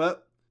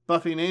 But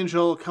Buffy and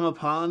Angel come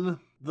upon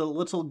the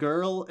little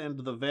girl and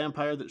the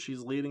vampire that she's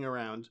leading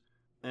around.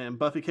 And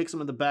Buffy kicks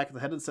him in the back of the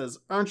head and says,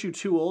 "Aren't you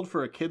too old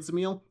for a kid's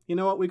meal?" You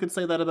know what? We could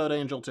say that about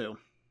Angel, too.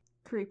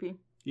 Creepy.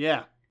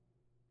 Yeah.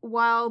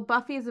 While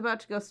Buffy is about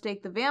to go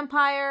stake the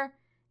vampire,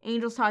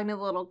 Angel's talking to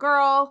the little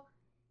girl,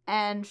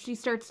 and she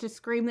starts to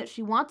scream that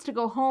she wants to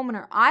go home, and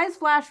her eyes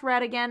flash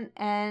red again,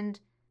 and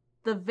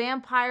the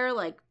vampire,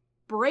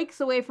 breaks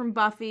away from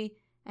Buffy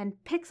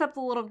and picks up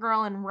the little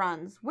girl and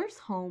runs. Where's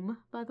home,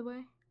 by the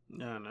way?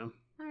 I don't know.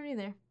 I don't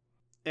either.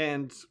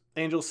 And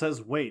Angel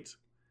says, "Wait,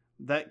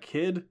 that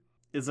kid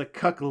is a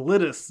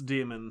Cucklitus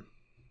demon."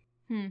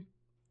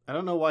 I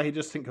don't know why he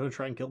just didn't go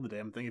try and kill the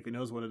damn thing if he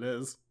knows what it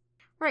is.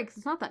 Right, because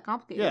it's not that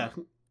complicated. Yeah.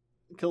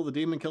 Kill the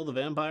demon, kill the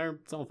vampire,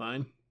 it's all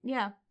fine.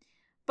 Yeah.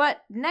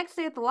 But next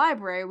day at the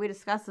library, we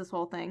discuss this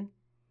whole thing.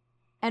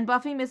 And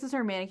Buffy misses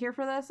her manicure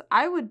for this.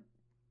 I would,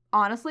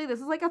 honestly, this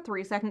is like a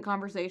 3-second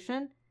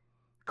conversation.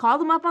 Call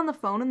them up on the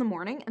phone in the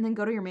morning and then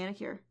go to your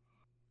manicure.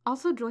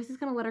 Also, Joyce is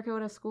going to let her go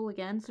to school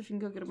again so she can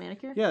go get a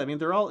manicure. Yeah, I mean,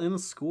 they're all in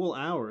school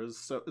hours.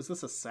 So is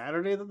this a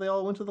Saturday that they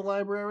all went to the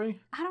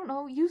library? I don't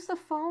know. Use the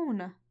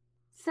phone.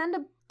 Send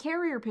a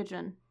carrier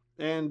pigeon.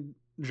 And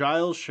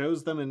Giles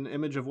shows them an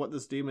image of what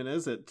this demon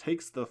is. It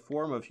takes the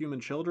form of human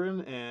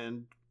children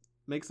and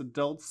makes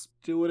adults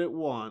do what it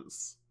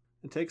wants.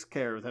 It takes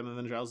care of them, and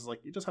then Giles is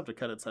like, "You just have to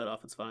cut its head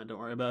off. It's fine. Don't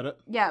worry about it."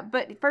 Yeah,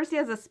 but first he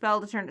has a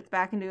spell to turn it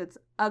back into its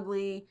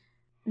ugly,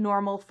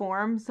 normal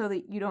form so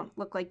that you don't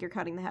look like you're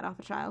cutting the head off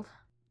a child.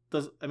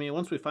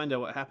 Once we find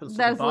out what happens to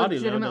That's the body,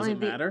 though, legitimately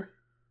does it matter?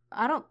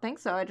 I don't think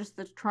so. Just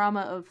the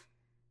trauma of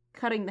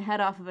cutting the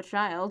head off of a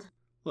child.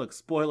 Look,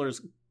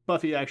 spoilers,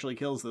 Buffy actually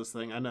kills this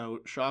thing. I know,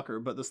 shocker,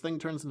 but this thing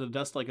turns into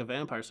dust like a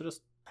vampire, so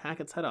just hack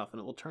its head off and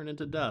it will turn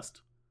into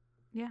dust.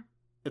 Yeah.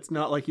 It's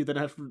not like you then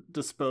have to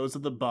dispose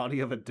of the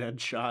body of a dead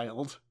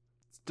child.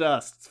 It's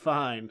dust, it's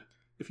fine.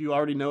 If you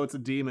already know it's a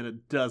demon,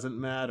 it doesn't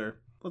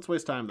matter. Let's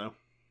waste time, though.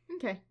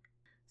 Okay.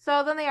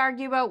 So then they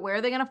argue about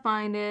where they're going to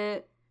find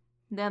it.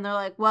 Then they're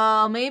like,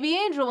 well, maybe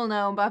Angel will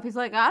know. And Buffy's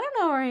like, I don't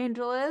know where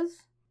Angel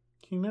is.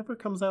 He never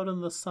comes out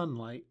in the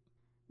sunlight.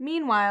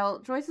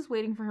 Meanwhile, Joyce is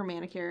waiting for her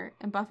manicure,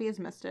 and Buffy has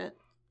missed it.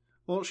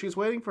 Well, she's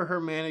waiting for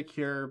her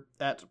manicure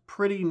at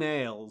Pretty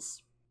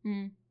Nails.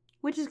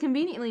 Which is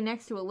conveniently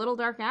next to a little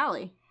dark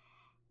alley.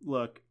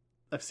 Look,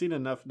 I've seen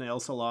enough nail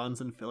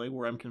salons in Philly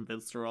where I'm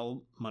convinced they're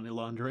all money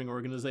laundering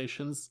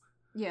organizations.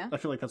 Yeah. I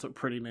feel like that's what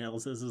Pretty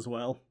Nails is as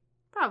well.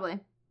 Probably.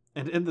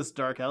 And in this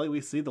dark alley,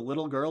 we see the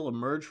little girl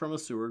emerge from a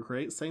sewer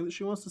grate saying that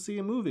she wants to see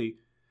a movie.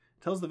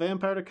 Tells the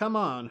vampire to come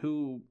on,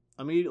 who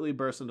immediately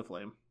bursts into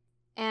flame.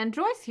 And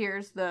Joyce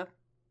hears the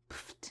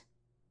pft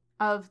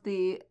of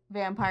the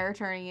vampire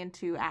turning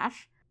into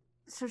ash.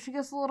 So she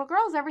goes to the little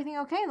girl, is everything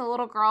okay? And the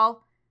little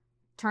girl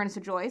turns to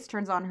Joyce,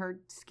 turns on her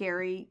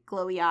scary,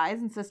 glowy eyes,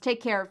 and says,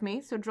 take care of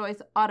me. So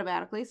Joyce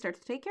automatically starts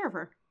to take care of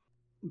her.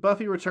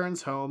 Buffy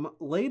returns home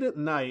late at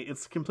night.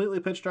 It's completely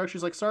pitch dark.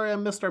 She's like, sorry, I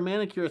missed our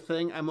manicure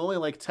thing. I'm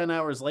only 10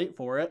 hours late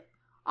for it.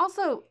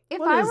 Also, if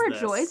I were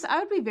Joyce, I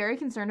would be very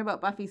concerned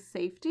about Buffy's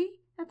safety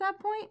at that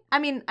point. I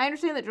mean, I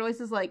understand that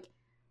Joyce is,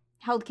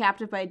 held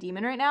captive by a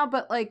demon right now,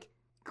 but,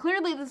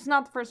 clearly this is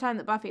not the first time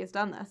that Buffy has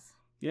done this.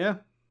 Yeah.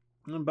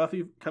 And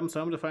Buffy comes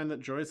home to find that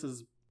Joyce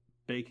is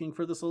baking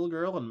for this little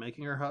girl and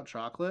making her hot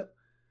chocolate.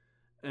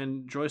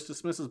 And Joyce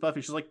dismisses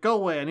Buffy. She's like, go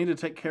away, I need to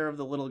take care of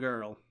the little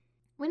girl.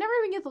 We never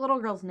even get the little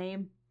girl's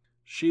name.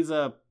 She's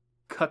a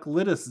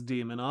Cucklitus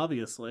demon,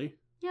 obviously.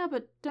 Yeah,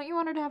 but don't you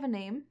want her to have a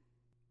name?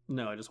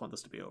 No, I just want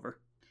this to be over.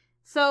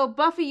 So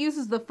Buffy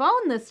uses the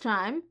phone this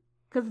time,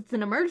 because it's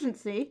an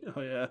emergency.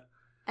 Oh, yeah.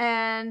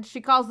 And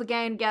she calls the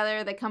gang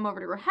together. They come over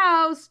to her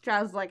house.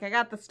 Giles is like, I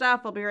got the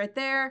stuff. I'll be right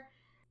there.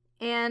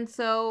 And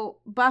so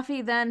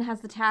Buffy then has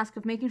the task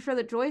of making sure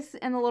that Joyce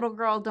and the little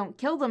girl don't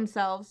kill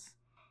themselves.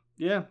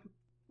 Yeah.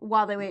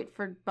 While they wait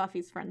for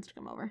Buffy's friends to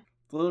come over.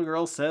 The little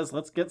girl says,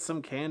 let's get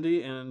some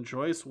candy, and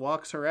Joyce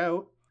walks her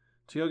out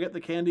to go get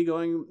the candy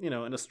going, in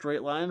a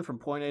straight line from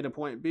point A to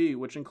point B,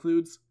 which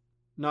includes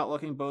not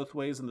looking both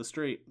ways in the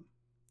street.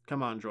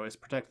 Come on, Joyce,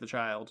 protect the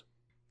child.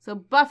 So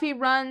Buffy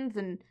runs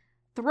and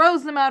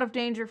throws them out of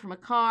danger from a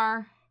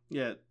car.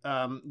 Yeah,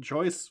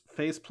 Joyce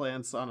face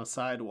plants on a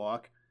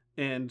sidewalk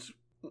and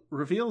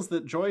reveals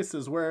that Joyce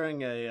is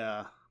wearing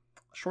a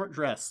short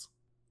dress.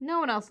 No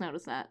one else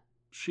noticed that.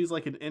 She's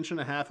 1.5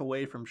 inches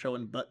away from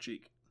showing butt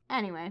cheek.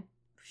 Anyway,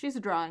 she's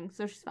a drawing,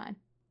 so she's fine.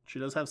 She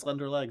does have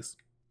slender legs.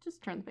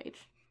 Just turn the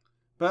page.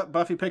 But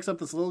Buffy picks up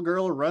this little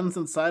girl, runs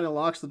inside and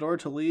locks the door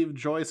to leave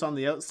Joyce on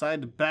the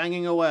outside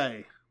banging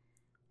away.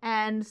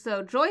 And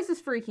so Joyce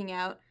is freaking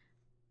out.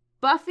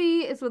 Buffy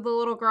is with the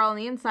little girl on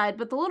the inside,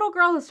 but the little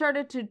girl has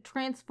started to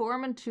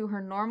transform into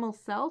her normal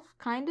self,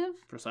 kind of.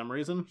 For some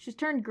reason. She's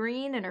turned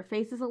green and her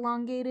face is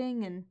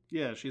elongating and...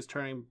 Yeah, she's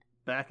turning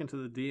back into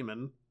the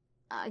demon.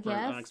 I For an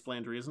guess.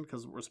 unexplained reason,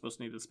 because we're supposed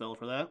to need a spell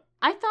for that.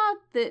 I thought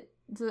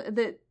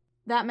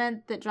that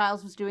meant that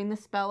Giles was doing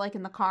this spell like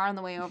in the car on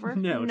the way over.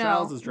 No,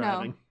 Giles is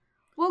driving. No.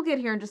 We'll get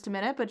here in just a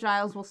minute, but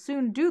Giles will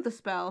soon do the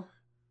spell.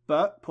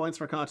 But, points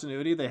for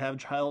continuity, they have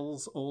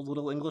Giles' old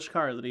little English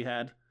car that he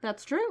had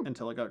That's true.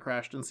 until it got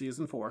crashed in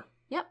season 4.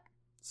 Yep.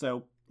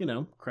 So,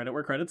 credit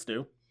where credit's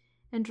due.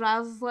 And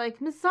Giles is like,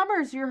 Miss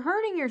Summers, you're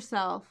hurting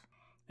yourself.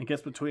 And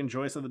gets between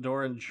Joyce and the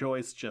door, and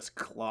Joyce just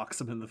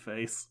clocks him in the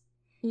face.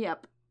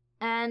 Yep.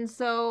 And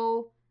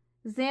so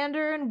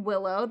Xander and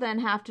Willow then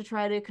have to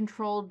try to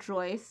control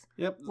Joyce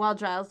Yep. while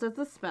Giles does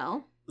the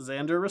spell.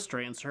 Xander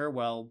restrains her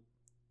while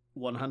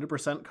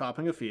 100%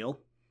 copping a feel.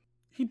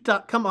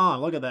 Come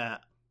on, look at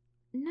that.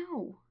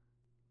 No,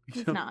 he's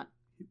You know, not.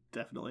 He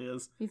definitely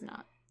is. He's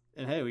not.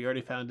 And hey, we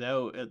already found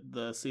out at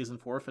the season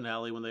 4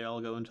 finale when they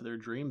all go into their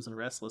dreams and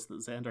restless that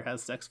Xander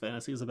has sex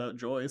fantasies about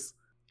Joyce.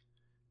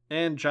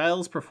 And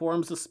Giles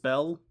performs a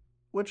spell,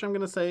 which I'm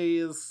going to say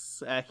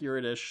is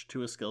accurate-ish to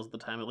his skills at the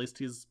time. At least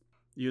he's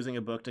using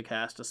a book to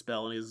cast a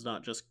spell, and he's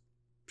not just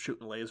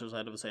shooting lasers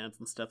out of his hands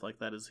and stuff like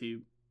that as he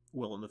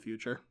will in the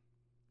future.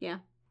 Yeah.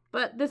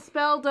 But the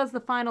spell does the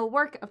final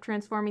work of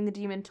transforming the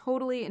demon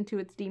totally into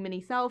its demon-y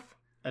self.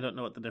 I don't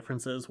know what the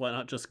difference is. Why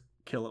not just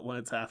kill it when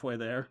it's halfway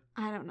there?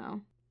 I don't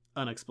know.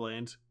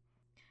 Unexplained.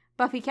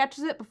 Buffy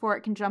catches it before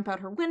it can jump out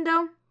her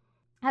window.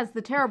 Has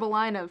the terrible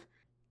line of,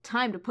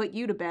 "Time to put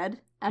you to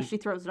bed," as she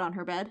throws it on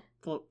her bed.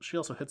 Well, she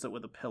also hits it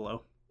with a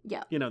pillow.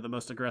 Yeah. The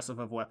most aggressive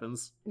of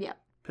weapons. Yeah.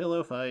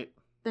 Pillow fight.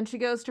 Then she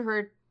goes to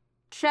her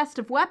chest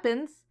of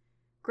weapons,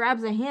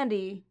 grabs a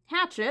handy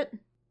hatchet,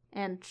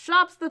 and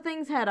chops the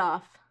thing's head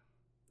off.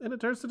 And it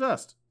turns to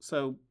dust.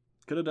 So,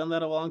 could have done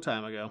that a long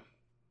time ago.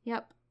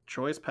 Yep.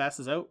 Joyce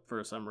passes out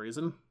for some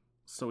reason,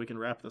 so we can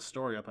wrap the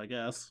story up, I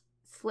guess.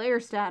 Slayer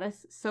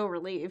status, so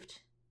relieved.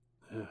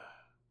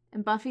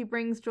 And Buffy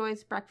brings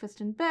Joyce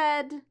breakfast in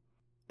bed.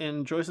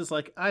 And Joyce is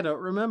like, I don't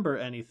remember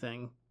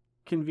anything.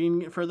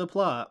 Convenient for the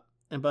plot.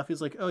 And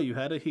Buffy's like, oh, you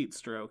had a heat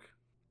stroke.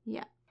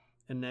 Yeah.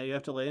 And now you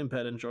have to lay in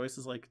bed. And Joyce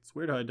is like, it's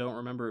weird how I don't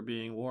remember it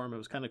being warm. It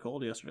was kind of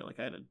cold yesterday. Like,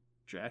 I had a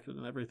jacket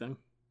and everything.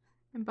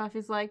 And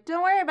Buffy's like,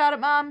 don't worry about it,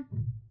 Mom.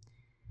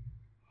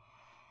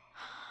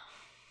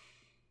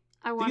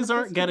 These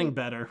aren't getting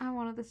better. I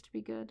wanted this to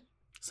be good.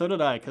 So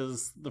did I,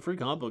 because the Free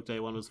Comic Book Day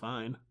one was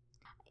fine.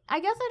 I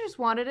guess I just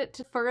wanted it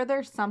to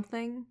further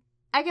something.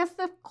 I guess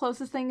the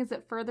closest thing is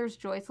it furthers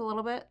Joyce a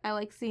little bit. I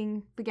like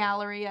seeing the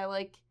gallery. I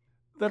like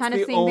That's kind of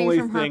the seeing only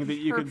things from thing her, that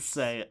you her- could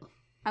say it.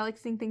 I like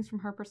seeing things from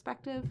her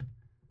perspective,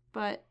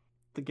 but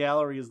The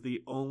gallery is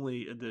the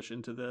only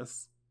addition to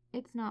this.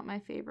 it's not my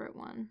favorite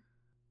one.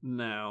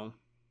 No.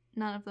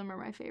 None of them are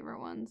my favorite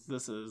ones.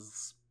 This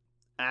is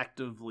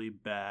actively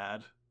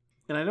bad.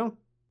 And I don't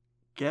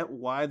get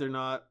why they're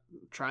not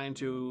trying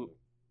to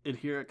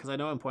adhere, because I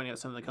know I'm pointing out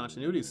some of the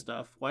continuity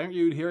stuff. Why aren't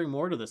you adhering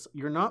more to this?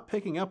 You're not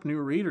picking up new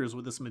readers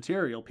with this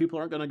material. People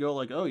aren't going to go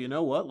like, oh, you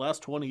know what?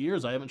 Last 20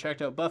 years I haven't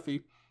checked out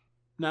Buffy.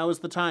 Now is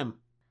the time.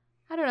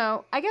 I don't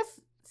know. I guess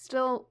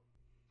still,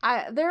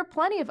 there are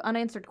plenty of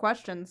unanswered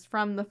questions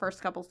from the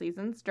first couple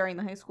seasons during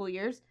the high school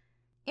years.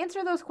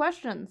 Answer those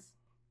questions.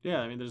 Yeah,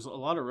 I mean, there's a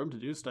lot of room to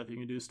do stuff. You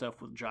can do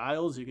stuff with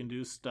Giles. You can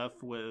do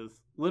stuff with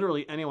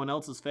literally anyone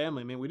else's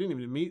family. I mean, we didn't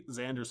even meet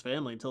Xander's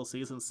family until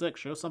season 6.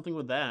 Show something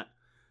with that.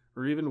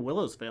 Or even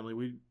Willow's family.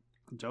 We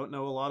don't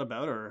know a lot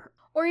about her.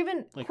 Or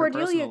even Like her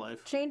Cordelia personal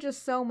life. changes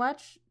so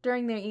much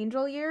during the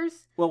Angel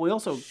years. Well, we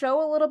also...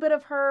 Show a little bit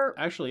of her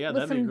Actually, yeah, with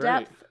that'd be some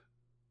great. depth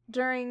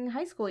during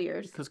high school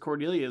years. Because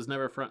Cordelia is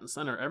never front and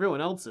center. Everyone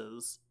else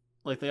is.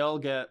 Like, they all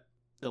get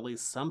at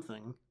least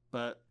something.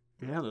 But,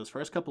 yeah, those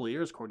first couple of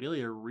years,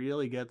 Cordelia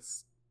really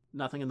gets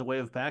nothing in the way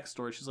of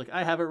backstory. She's like,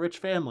 I have a rich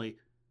family.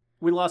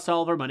 We lost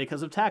all of our money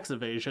because of tax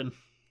evasion.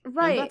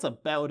 Right. And that's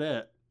about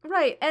it.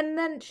 Right. And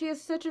then she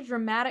has such a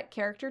dramatic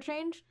character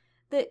change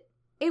that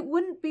it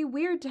wouldn't be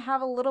weird to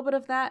have a little bit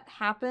of that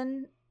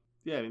happen.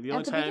 Yeah, I mean, the At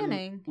only the time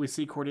beginning. we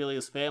see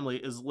Cordelia's family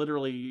is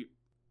literally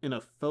in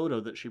a photo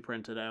that she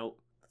printed out.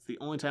 It's the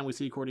only time we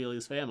see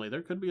Cordelia's family.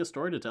 There could be a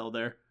story to tell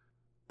there.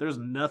 There's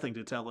nothing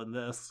to tell in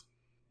this.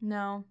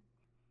 No.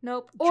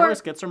 Nope. Or,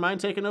 Joyce gets her mind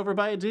taken over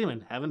by a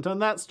demon. Haven't done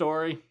that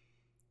story.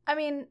 I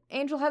mean,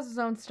 Angel has his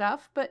own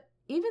stuff, but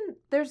even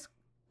there's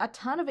a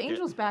ton of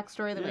Angel's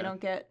backstory that we yeah.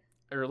 don't get.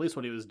 Or at least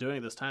what he was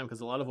doing this time,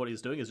 because a lot of what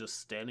he's doing is just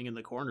standing in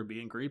the corner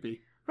being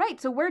creepy. Right.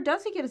 So where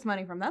does he get his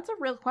money from? That's a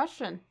real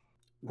question.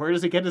 Where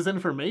does he get his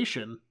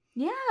information?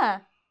 Yeah.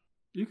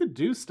 You could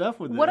do stuff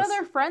with What this.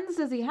 other friends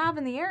does he have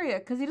in the area?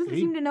 Because he doesn't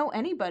He- seem to know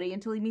anybody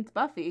until he meets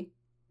Buffy. And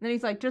then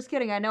he's like, just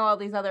kidding, I know all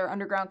these other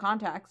underground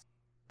contacts.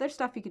 There's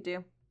stuff he could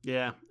do.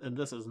 Yeah, and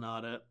this is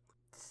not it.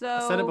 So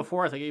I said it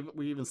before. I think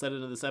we even said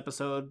it in this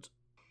episode.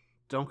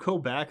 Don't go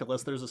back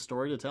unless there's a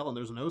story to tell, and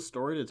there's no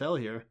story to tell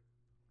here.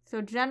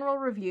 So general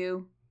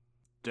review.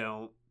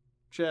 Don't.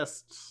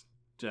 Just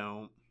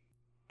don't.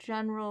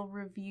 General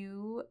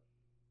review.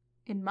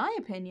 in my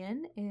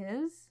opinion,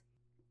 is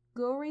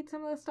go read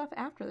some of the stuff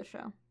after the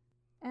show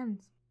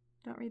ends.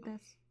 Don't read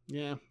this.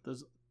 Yeah,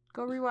 there's...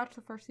 Go rewatch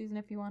the first season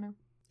if you want to.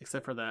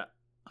 Except for that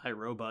I,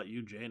 Robot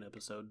You, Jane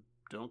episode.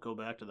 Don't go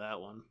back to that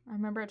one. I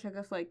remember it took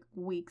us like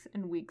weeks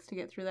and weeks to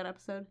get through that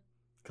episode.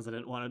 Because I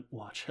didn't want to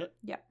watch it.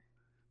 Yep.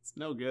 It's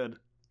no good.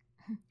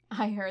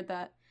 I heard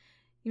that.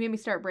 You made me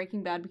start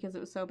Breaking Bad because it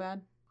was so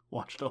bad.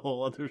 Watched a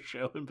whole other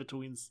show in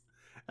between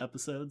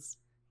episodes.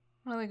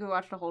 I don't think we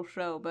watched a whole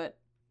show, but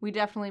we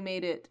definitely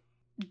made it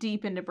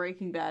deep into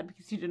Breaking Bad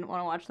because you didn't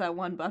want to watch that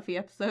one Buffy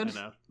episode. I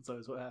know. That's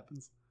always what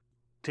happens.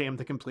 Damn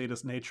the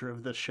completest nature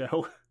of this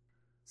show.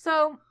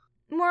 So,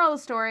 moral of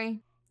the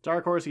story.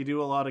 Dark Horse, you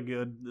do a lot of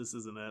good. This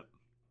isn't it.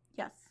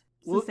 Yes.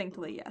 Well-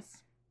 Succinctly,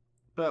 yes.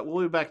 But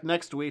we'll be back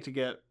next week to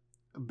get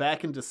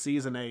back into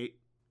Season 8.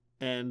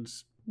 And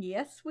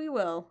Yes, we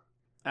will.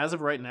 as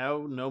of right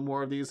now, no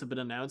more of these have been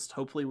announced.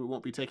 Hopefully we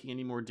won't be taking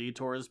any more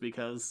detours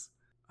because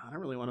I don't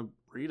really want to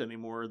read any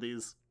more of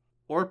these.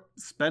 Or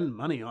spend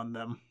money on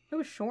them. It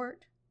was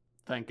short.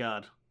 Thank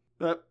God.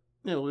 But,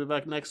 yeah, we'll be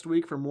back next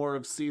week for more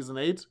of Season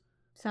 8.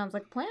 Sounds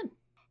like a plan.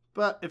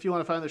 But if you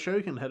want to find the show,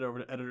 you can head over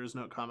to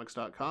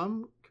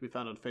editorsnotecomics.com. It can be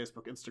found on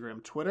Facebook,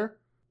 Instagram, Twitter.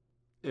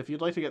 If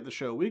you'd like to get the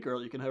show a week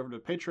early, you can head over to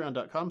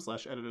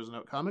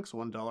patreon.com/editorsnotecomics.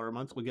 $1 a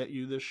month will get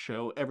you this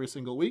show every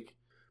single week.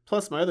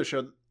 Plus my other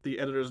show, the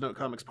Editors Note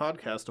Comics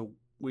Podcast, a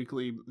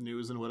weekly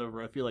news and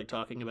whatever I feel like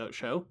talking about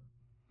show.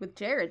 With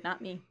Jared,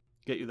 not me.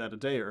 Get you that a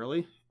day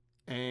early.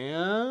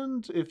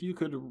 And if you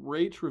could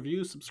rate,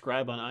 review,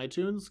 subscribe on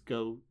iTunes,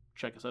 go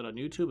check us out on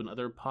YouTube and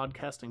other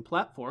podcasting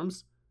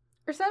platforms.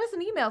 Or send us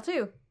an email,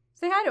 too.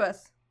 Say hi to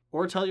us.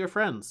 Or tell your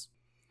friends.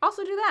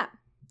 Also do that.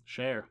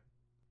 Share.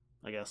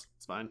 I guess.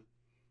 It's fine.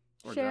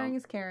 Or Sharing don't.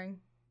 is caring.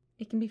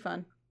 It can be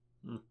fun.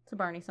 It's a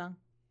Barney song.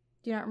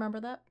 Do you not remember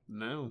that?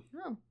 No.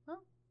 Oh,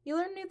 well, you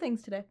learn new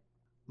things today.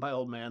 My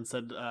old man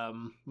said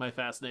my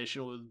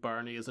fascination with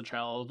Barney as a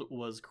child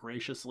was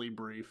graciously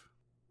brief.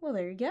 Well,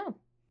 there you go.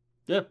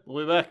 Yeah,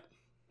 we'll be back.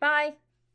 Bye.